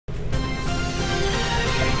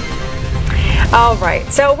All right,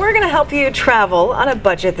 so we're going to help you travel on a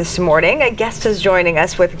budget this morning. A guest is joining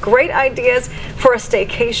us with great ideas for a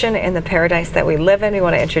staycation in the paradise that we live in. We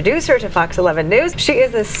want to introduce her to Fox 11 News. She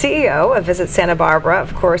is the CEO of Visit Santa Barbara.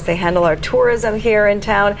 Of course, they handle our tourism here in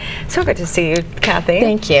town. So good to see you, Kathy.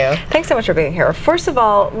 Thank you. Thanks so much for being here. First of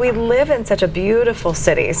all, we live in such a beautiful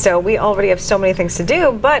city, so we already have so many things to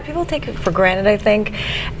do, but people take it for granted, I think,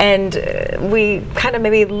 and we kind of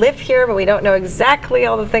maybe live here, but we don't know exactly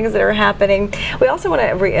all the things that are happening. We also want to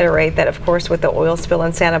reiterate that, of course, with the oil spill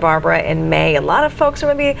in Santa Barbara in May, a lot of folks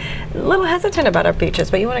are maybe a little hesitant about our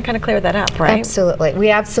beaches, but you want to kind of clear that up, right? Absolutely.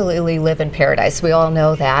 We absolutely live in paradise. We all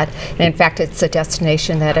know that. And in fact, it's a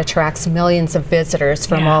destination that attracts millions of visitors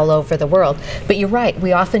from all over the world. But you're right,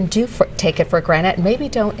 we often do take it for granted and maybe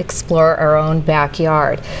don't explore our own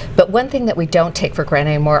backyard. But one thing that we don't take for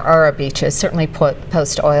granted anymore are our beaches, certainly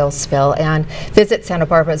post-oil spill. And Visit Santa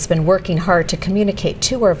Barbara has been working hard to communicate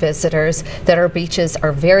to our visitors that our beaches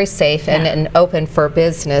are very safe and open for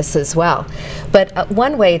business as well. But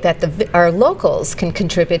one way that our locals can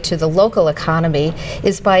contribute to the local economy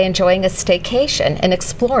is by enjoying a staycation and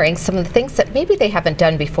exploring some of the things that maybe they haven't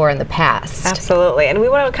done before in the past. Absolutely, and we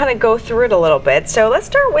want to kind of go through it a little bit. So let's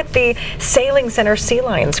start with the Sailing Center Sea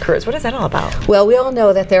Lions cruise. What is that all about? Well, we all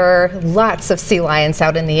know that there are lots of sea lions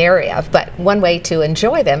out in the area, but one way to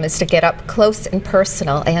enjoy them is to get up close and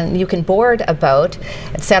personal, and you can board a boat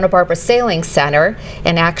at Santa Barbara Sailing Center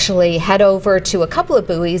and actually head over to a couple of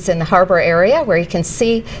buoys in the harbor area where you can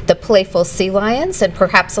see the playful sea lions, and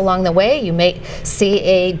perhaps along the way you may see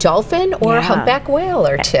a dolphin or a humpback whale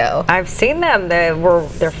or two. I've seen them.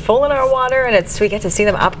 They're full in our water, and we get to see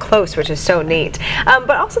them up close, which is so neat.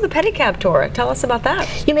 But also the pedicab tour. Tell us about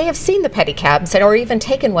that. You may have seen the pedicabs or even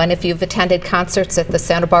taken one if you've attended concerts at the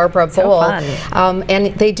Santa Barbara Bowl. So fun. And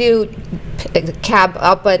they do cab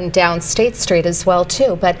up and down State Street as well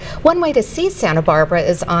too. But one way to see Santa Barbara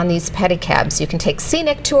is on these pedicabs. You can take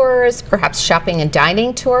scenic tours, perhaps shopping and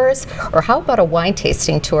dining tours, or how about a wine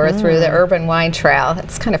tasting tour through the Urban Wine Trail?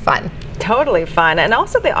 It's kind of fun. Totally fun. And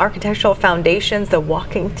also the architectural foundations, the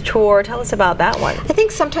walking tour. Tell us about that one. I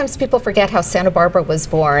think sometimes people forget how Santa Barbara was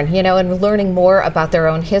born, you know, and learning more about their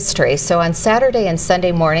own history. So on Saturday and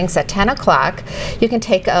Sunday mornings at 10 o'clock, you can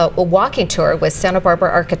take a walking tour with Santa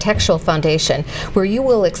Barbara Architectural Foundation, where you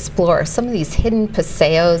will explore some of these hidden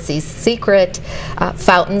paseos, these secret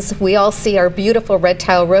fountains. We all see our beautiful red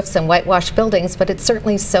tile roofs and whitewashed buildings, but it's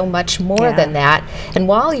certainly so much more than that. And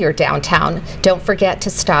while you're downtown, don't forget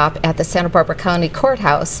to stop at the Santa Barbara County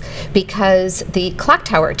Courthouse, because the clock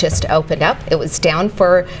tower just opened up. It was down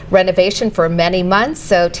for renovation for many months,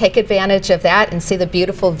 so take advantage of that and see the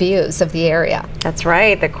beautiful views of the area. That's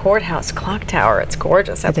right, the courthouse clock tower. It's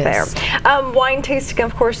gorgeous up there. Wine tasting,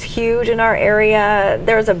 of course, huge in our area.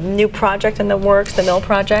 There's a new project in the works, the Mill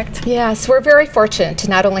Project. Yes, we're very fortunate to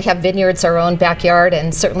not only have vineyards, our own backyard,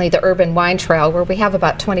 and certainly the Urban Wine Trail, where we have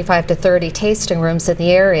about 25 to 30 tasting rooms in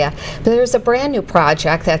the area. But there's a brand new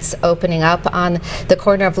project that's opening up on the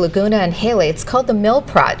corner of Laguna and Haley. It's called the Mill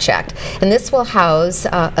Project, and this will house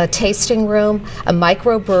a tasting room, a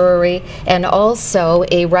microbrewery, and also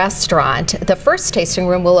a restaurant. The first tasting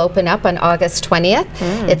room will open up on August 20th.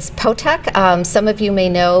 It's Potek. Some of you may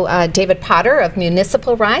know David Potter of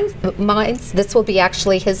Municipal Mines. This will be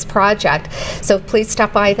actually his project, so please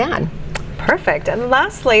stop by then. Perfect. And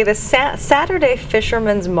lastly, the Saturday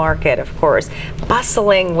Fisherman's Market, of course,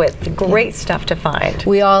 bustling with great stuff to find.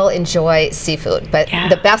 We all enjoy seafood, but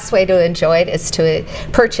the best way to enjoy it is to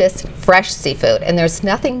purchase fresh seafood. And there's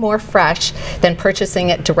nothing more fresh than purchasing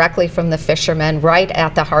it directly from the fishermen right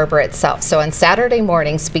at the harbor itself. So on Saturday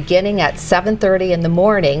mornings, beginning at 7:30 in the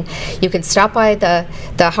morning, you can stop by the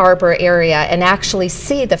harbor area and actually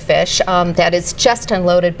see the fish that is just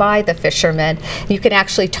unloaded by the fishermen. You can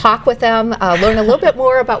actually talk with them, learn a little bit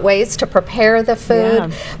more about ways to prepare the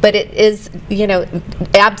food, but it is, you know,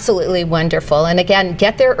 absolutely wonderful. And again,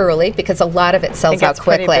 get there early because a lot of it sells out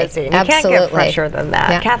quickly. Pretty busy. You can't get fresher than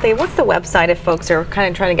that. Kathy, what's the website if folks are kind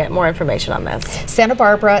of trying to get more information on this?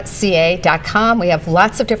 SantaBarbaraCA.com. We have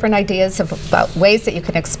lots of different ideas about ways that you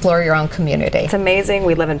can explore your own community. It's amazing.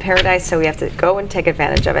 We live in paradise, so we have to go and take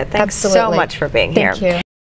advantage of it. Thanks so much for being here. Thank you.